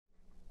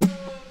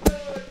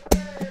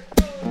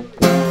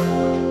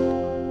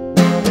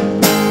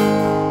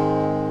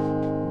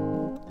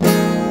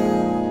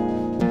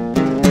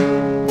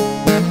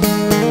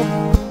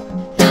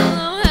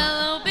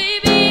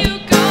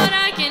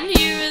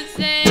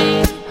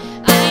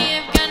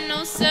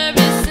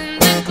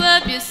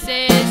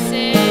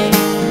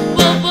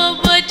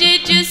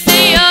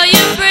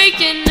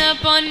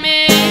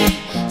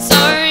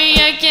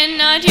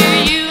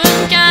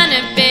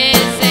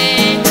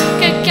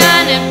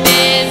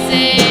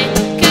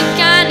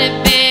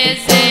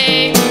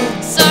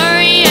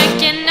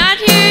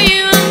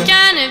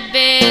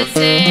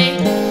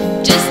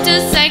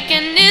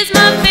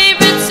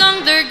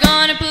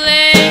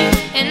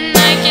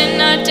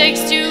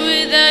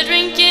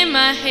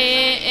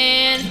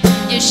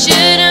You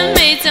should have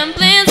made some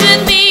plans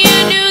with me. You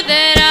knew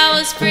that I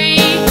was free,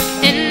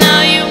 and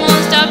now you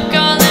won't stop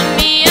calling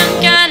me. I'm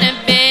kinda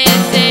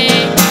busy.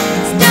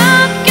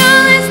 Stop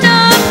calling,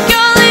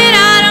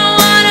 I don't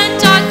wanna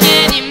talk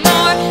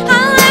anymore. I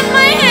left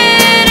my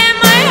head and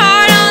my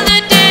heart on the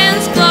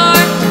dance floor.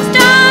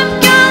 Stop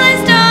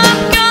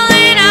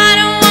calling, I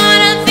don't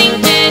wanna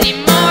think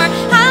anymore.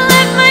 I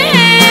left my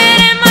head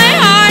and my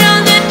heart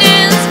on the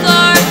dance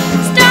floor.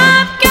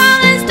 Stop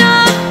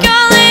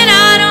calling,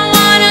 I don't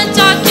wanna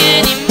talk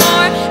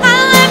anymore. I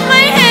left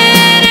my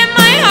head and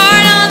my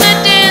heart on the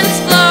dance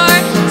floor.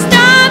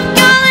 Stop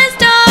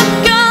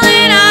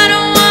calling, I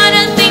don't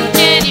wanna think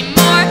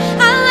anymore.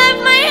 I left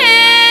my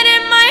head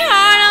and my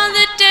heart on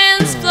the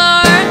dance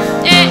floor.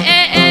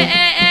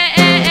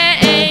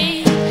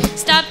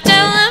 Stop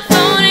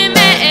telephoning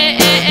me.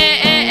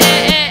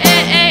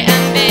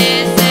 I'm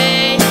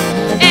busy.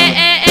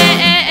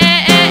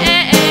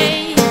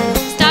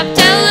 Stop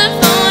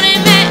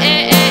telephoning me.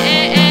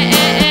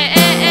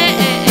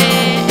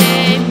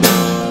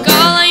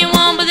 Call all you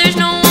want, but there's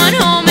no one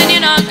home, and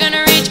you're not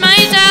gonna reach my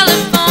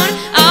telephone.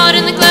 Out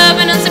in the club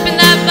and I'm sipping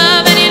that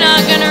bub, and you're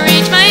not gonna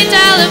reach my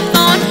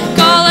telephone.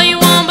 Call all you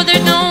want, but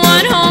there's no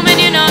one home, and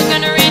you're not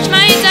gonna reach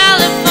my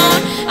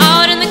telephone.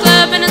 Out in the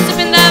club and I'm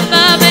sipping that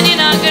bub, and you're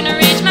not gonna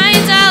reach my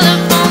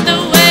telephone. The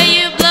way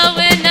you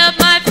blowing up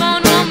my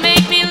phone won't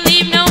make me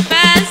leave no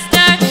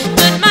faster.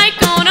 Put my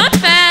phone on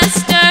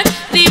faster,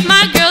 leave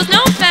my girls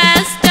no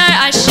faster.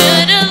 I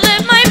should've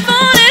left my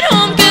phone at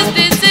home, 'cause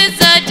this is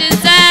a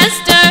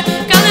disaster.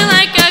 Calling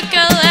like a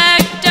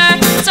collector,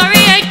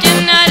 sorry I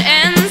cannot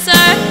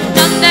answer.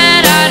 Not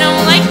that I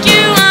don't like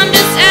you, I'm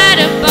just at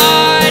a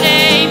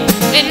party,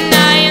 and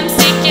I am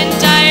sick and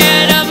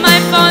tired of my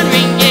phone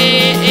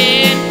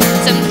ringing.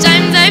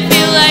 Sometimes I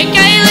feel like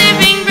I live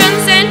in Grand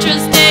Central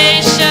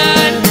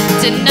Station.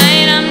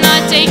 Tonight I'm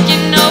not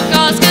taking no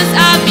calls, 'cause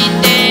I'll be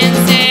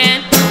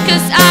dancing.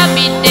 'Cause I'll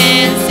be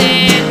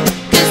dancing.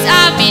 'Cause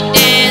I'll be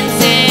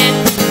dancing.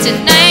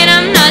 Tonight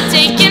I'm not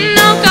taking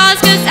no calls,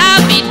 'cause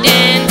I'll be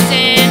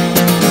dancing.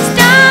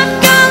 Stop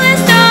calling,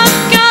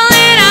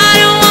 I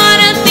don't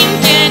wanna think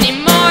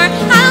anymore.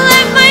 I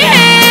left my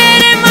head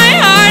and my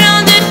heart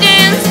on the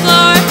dance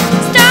floor.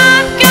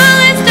 Stop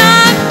calling,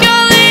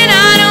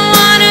 I don't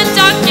wanna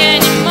talk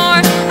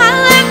anymore. I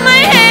left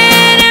my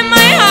head and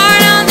my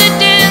heart on the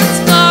dance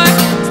floor.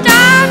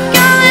 Stop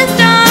calling,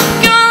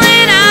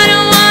 I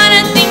don't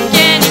wanna think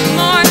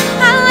anymore.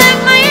 I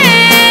left my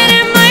head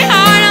and my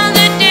heart on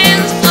the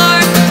dance floor.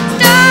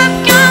 Stop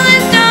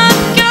calling,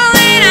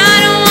 I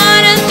don't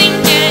wanna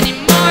think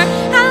anymore.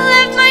 I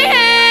left my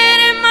head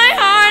and my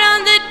heart on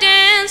the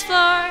dance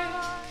floor.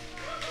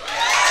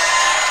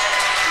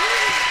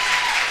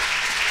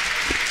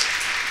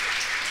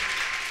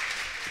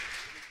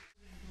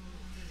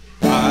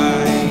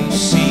 I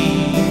see,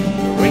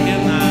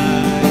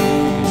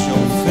 recognize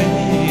your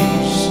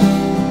face.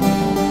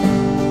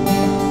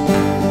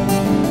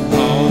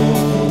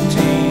 All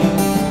deep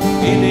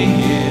in the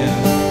air,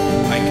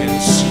 I can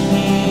see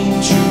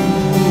you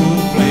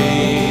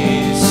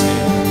places.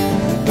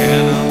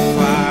 Cannot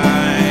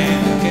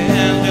find a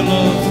candle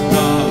of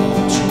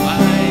God to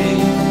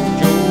light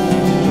your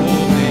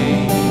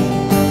name.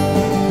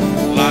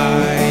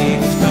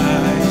 Life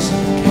dies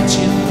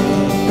catching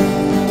up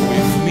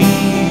with me.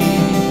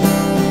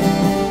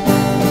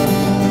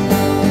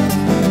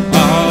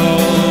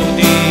 All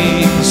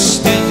these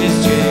stages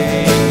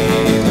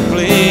in the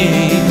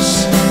place.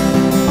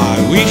 I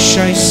wish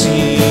I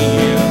see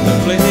the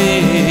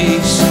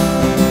place.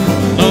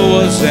 No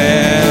one's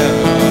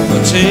ever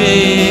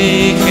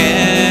taken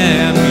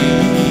me.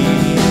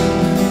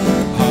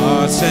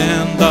 Hearts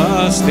and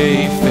dust, they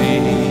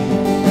fade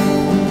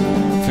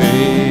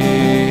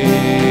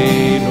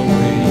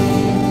away.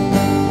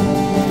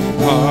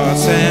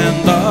 Hearts and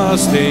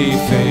dust, they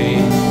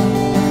fade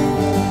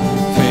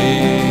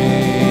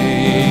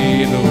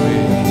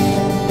away.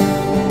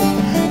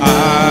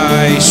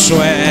 I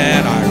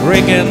swear I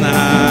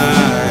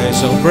recognize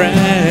a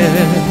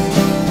breath.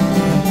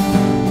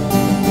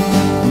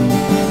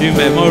 The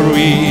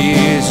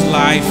memories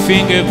like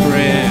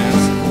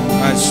fingerprints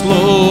I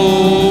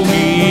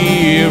slowly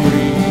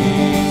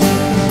erase.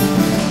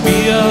 Be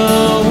a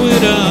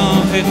widow,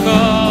 pick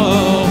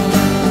up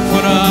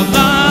for a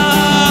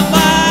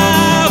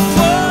my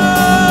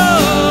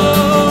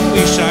phone.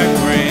 Wish I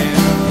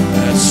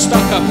ran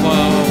stuck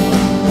above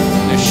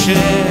the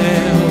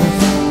shelf.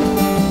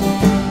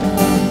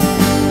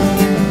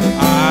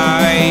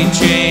 I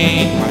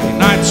changed by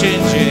not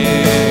changing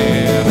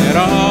at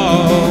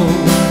all.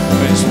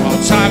 When small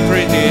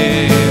typewriter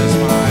is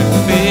my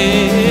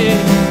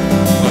fate.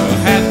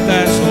 Perhaps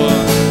that's what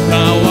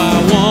now I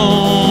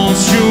want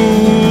you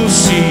to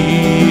see.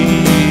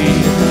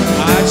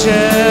 I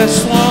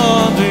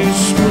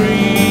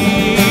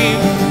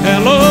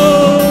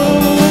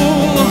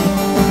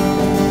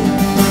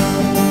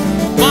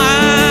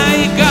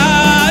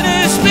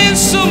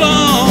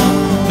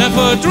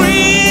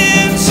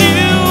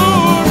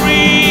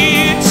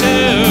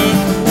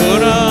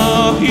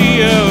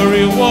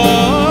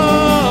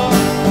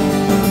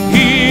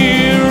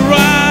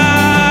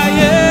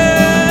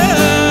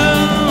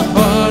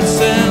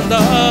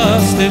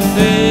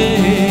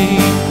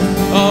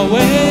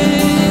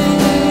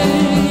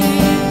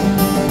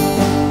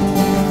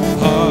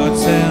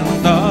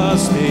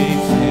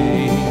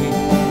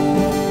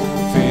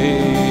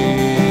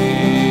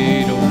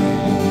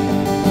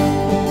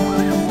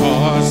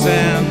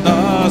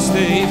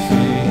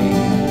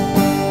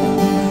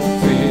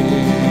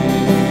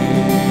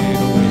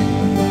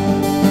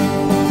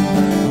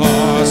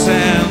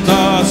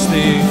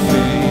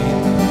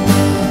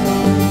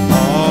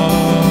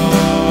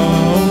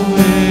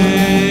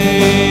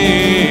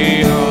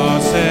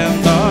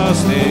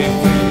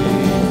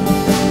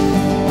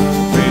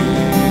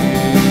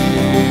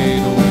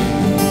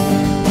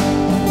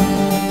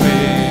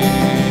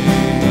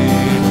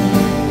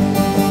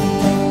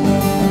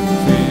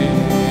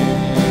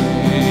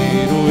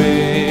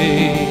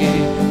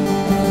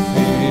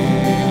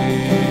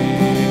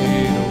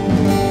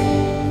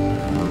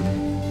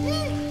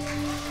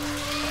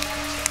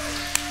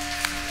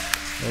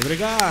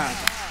Obrigado.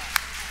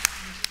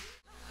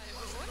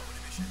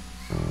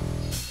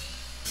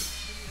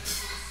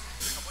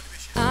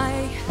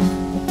 I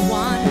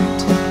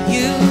want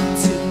you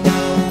to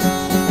know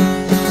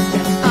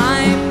that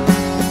I'm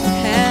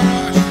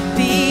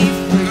happy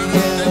for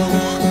you.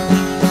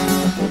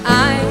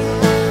 I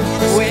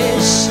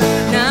wish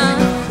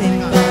nothing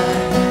but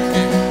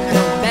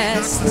the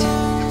best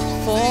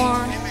for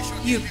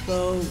you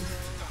both.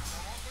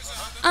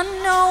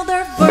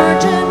 Another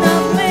version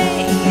of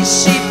me,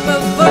 she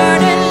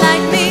perverted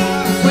like me.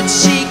 Would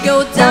she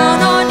go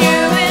down on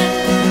you in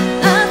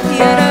a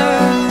theater?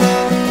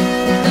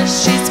 Does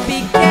she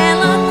speak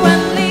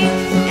eloquently?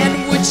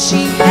 And would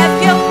she have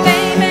your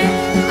baby?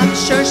 I'm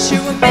sure she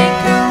would make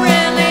a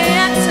really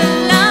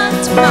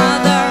excellent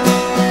mother.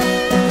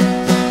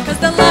 Cause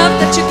the love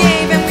that you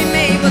gave and we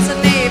made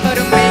wasn't able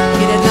to make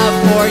it enough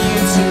for you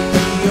to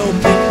be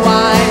open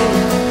wide.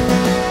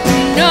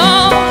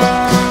 No.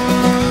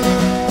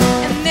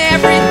 And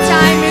every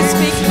time you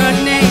speak her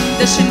name,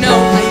 does she know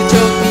how you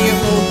told me you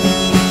hold me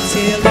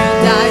till you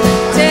died?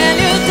 Till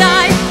you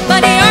died,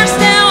 but you're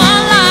still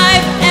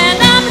alive. And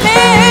I'm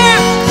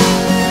here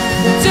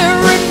to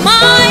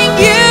remind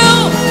you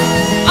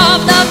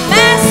of the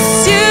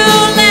mess you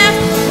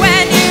left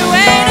when you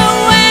went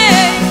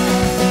away.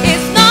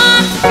 It's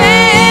not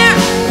fair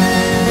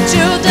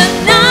to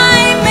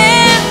deny me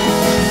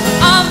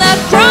of the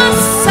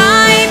cross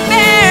I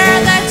bear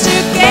that you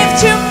gave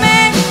to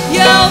me.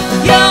 Yo,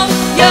 yo,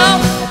 yo,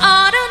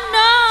 I don't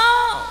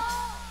know.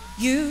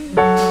 You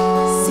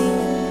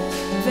seem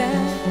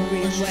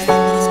very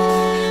well.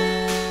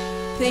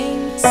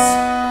 Things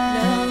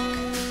look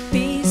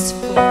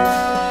peaceful.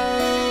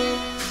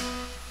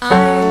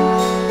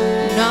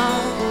 I'm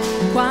not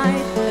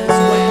quite as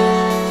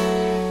well.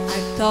 I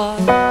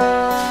thought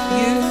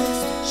you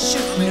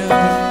should know.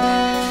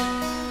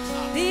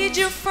 Did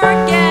you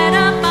forget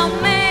about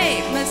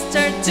me,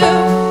 Mr.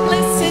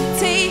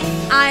 Duplicity?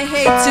 I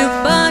hate to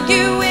bug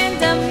you in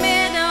the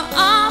middle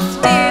of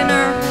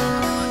dinner,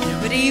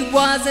 but he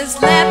was a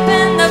slap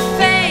in the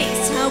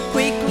face. How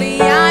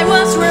quickly I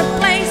was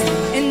replaced.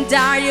 And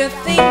are you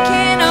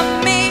thinking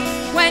of me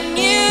when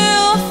you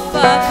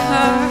fuck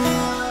her?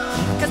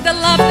 Cause the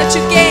love that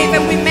you gave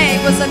and we made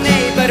was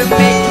unable to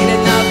make it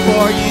enough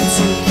for you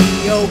to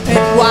be open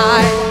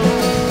wide.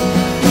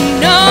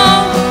 No.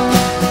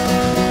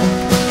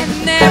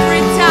 And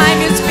every time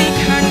you speak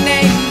her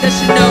name, does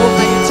she know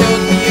how you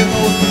told me you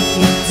hold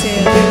me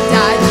till you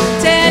died?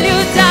 Till you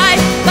died,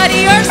 but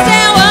you're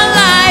still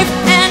alive.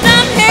 And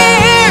I'm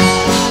here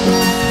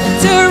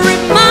to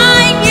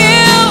remind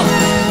you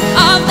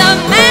of the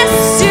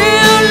mess you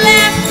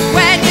left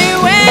when you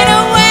went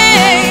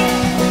away.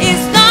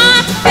 It's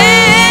not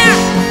fair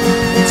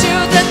to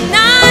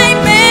deny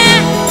me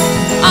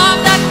of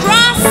the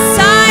cross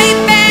I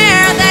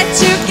bear that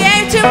you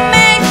gave to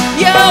me.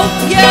 Yo,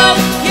 yo,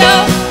 yo,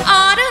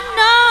 I don't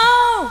I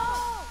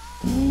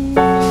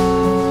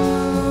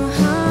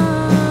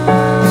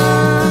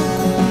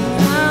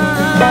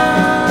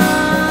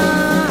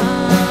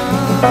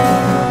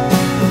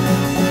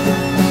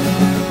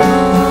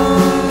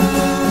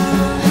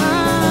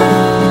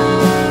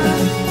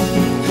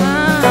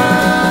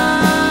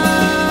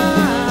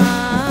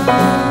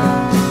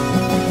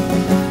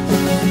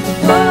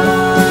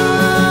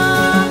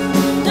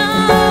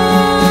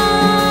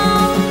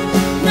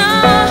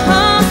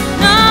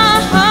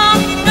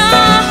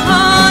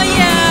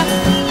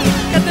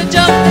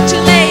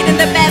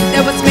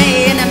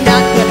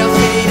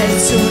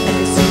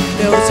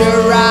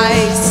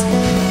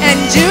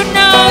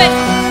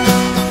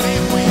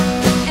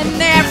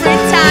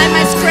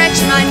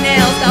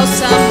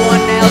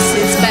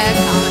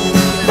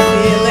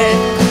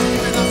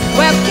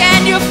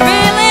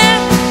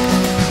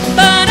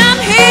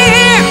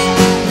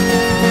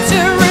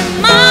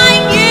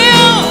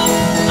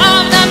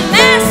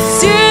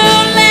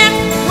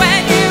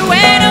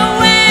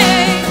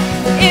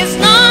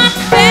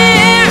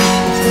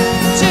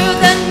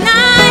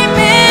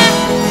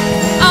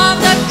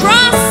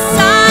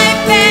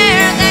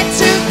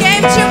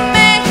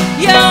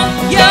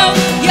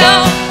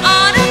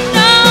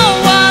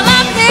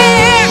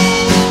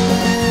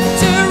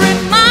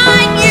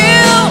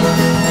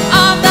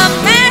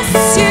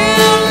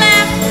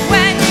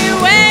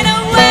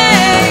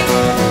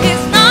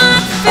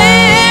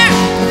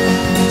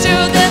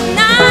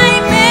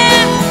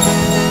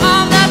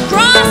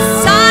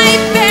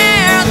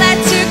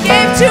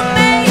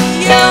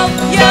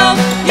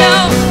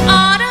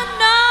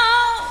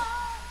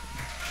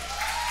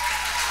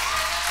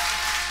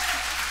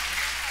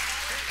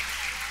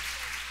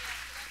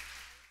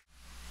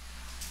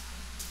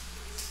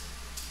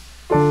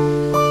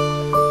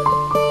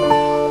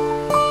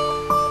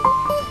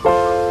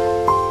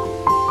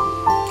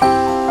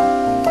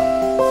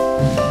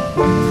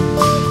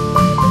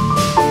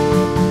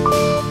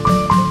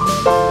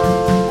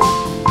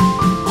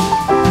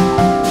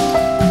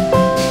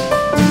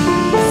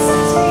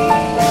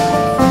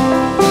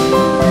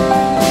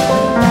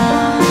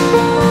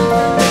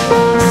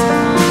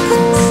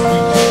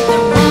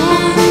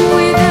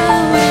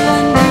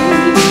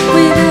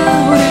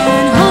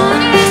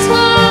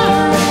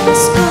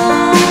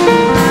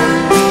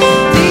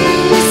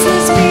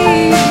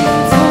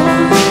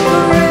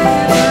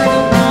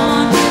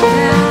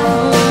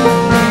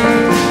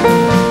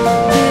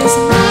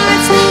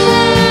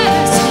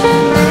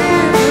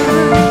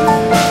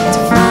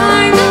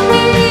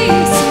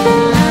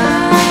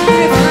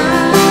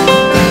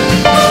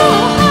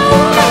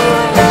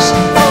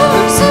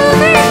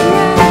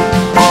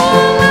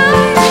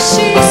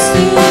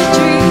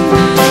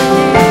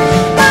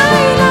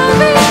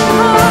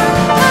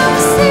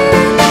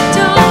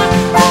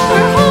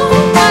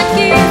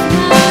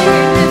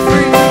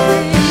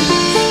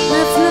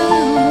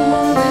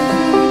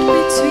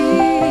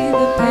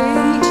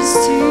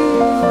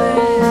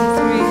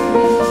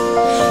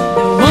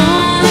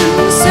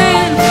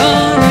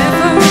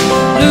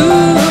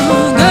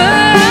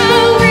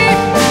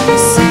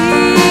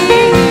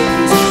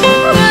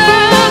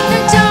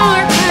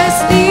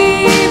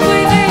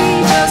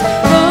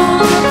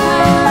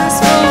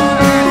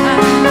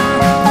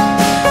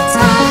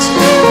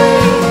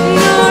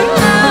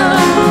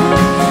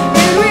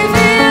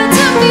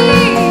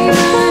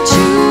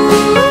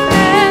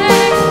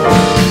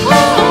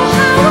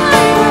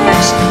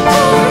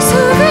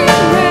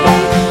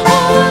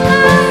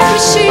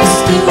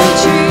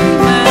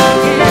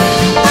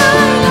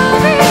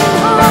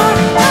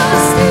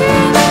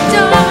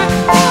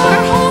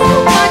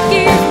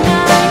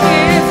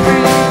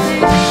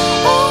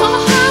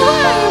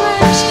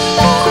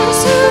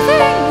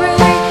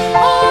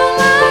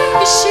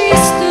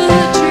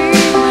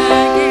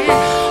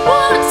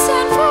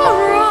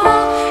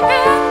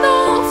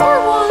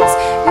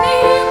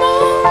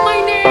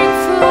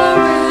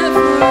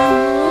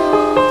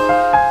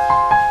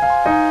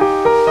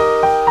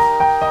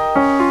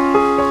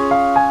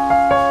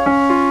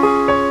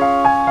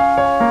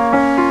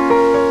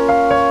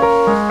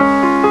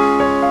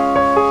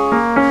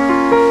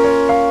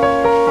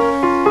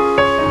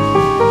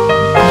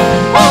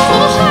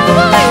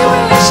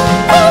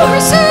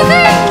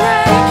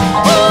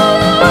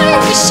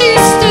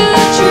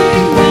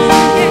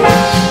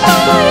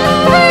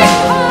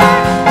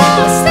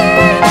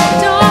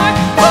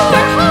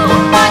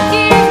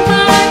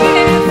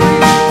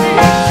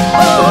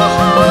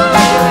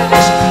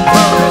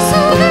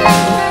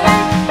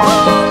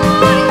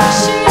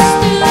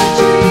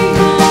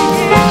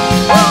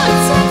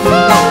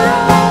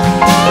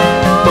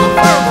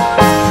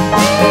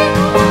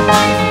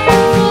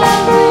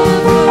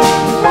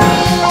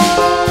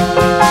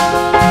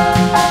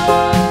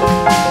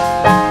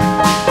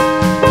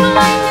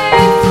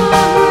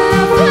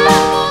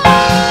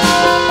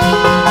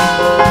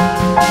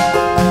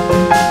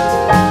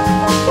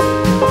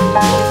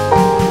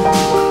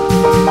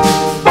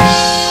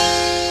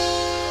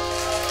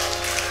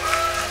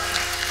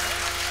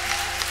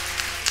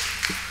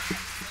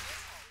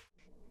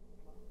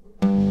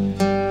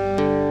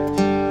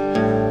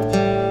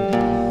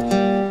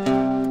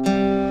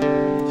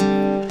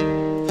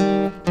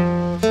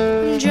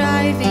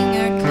driving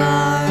our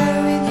car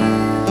with you,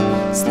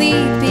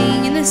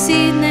 sleeping in the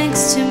seat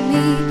next to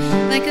me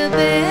like a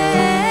baby.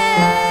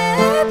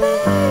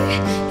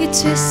 You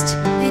twist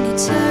and you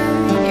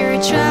turn, you're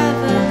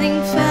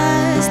traveling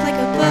fast like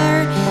a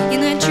bird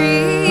in a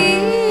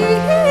dream.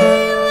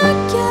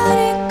 Look at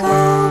it go,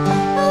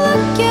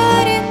 look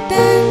at it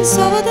dance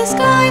over the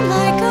sky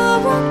like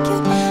a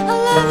rocket. A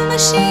love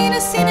machine,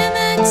 a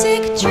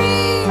cinematic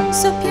dream,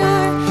 so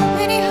pure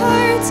when it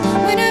hurts,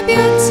 when a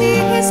beauty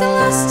is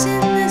lost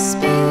in the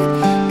speed.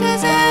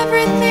 'Cause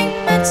everything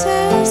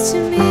matters to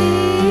me,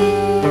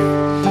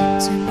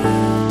 to me,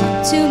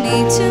 to me,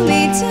 to me,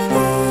 to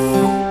me,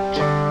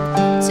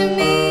 to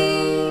me.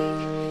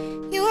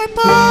 You are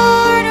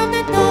part of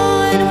the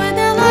dawn when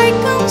the light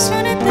comes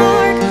from the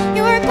dark.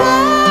 You are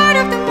part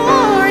of the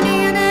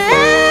morning and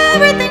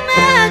everything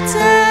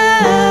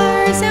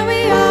matters. And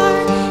we are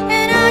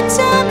an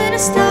atom and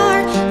a star.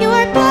 You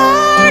are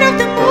part of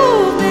the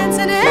movements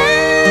and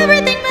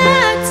everything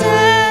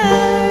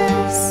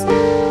matters.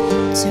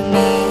 To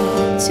me,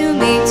 to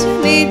me, to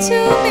me, to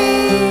me.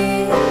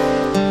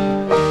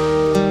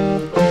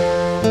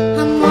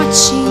 I'm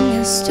watching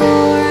a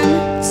storm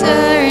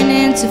turn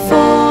into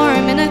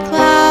form in the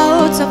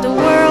clouds of the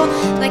world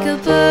like a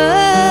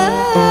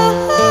burst.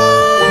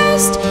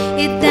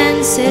 It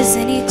dances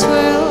and it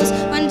twirls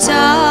on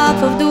top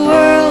of the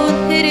world.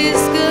 It is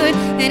good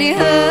and it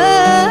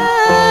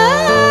hurts.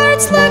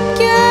 Look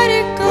at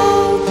it go,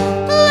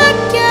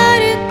 look at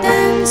it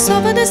dance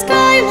over the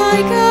sky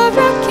like a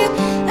rocket.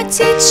 A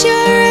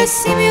teacher, a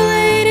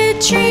simulated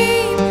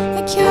dream,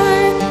 a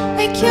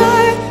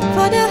cure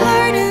for the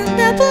heart and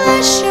the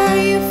pleasure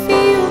you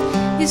feel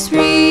is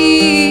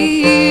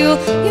real.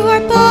 You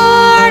are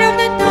part of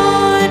the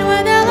dawn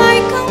when the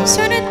light comes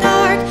from the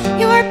dark.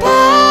 You are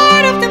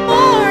part of the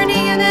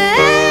morning and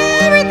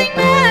everything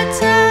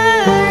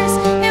matters.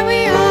 And we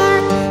are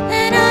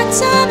an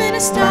atom and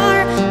a star.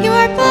 You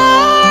are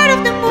part of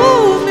the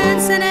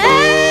movements and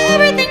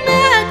everything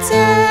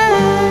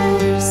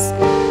matters.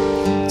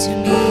 To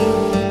me,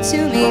 to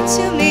me,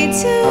 to me,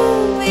 to me.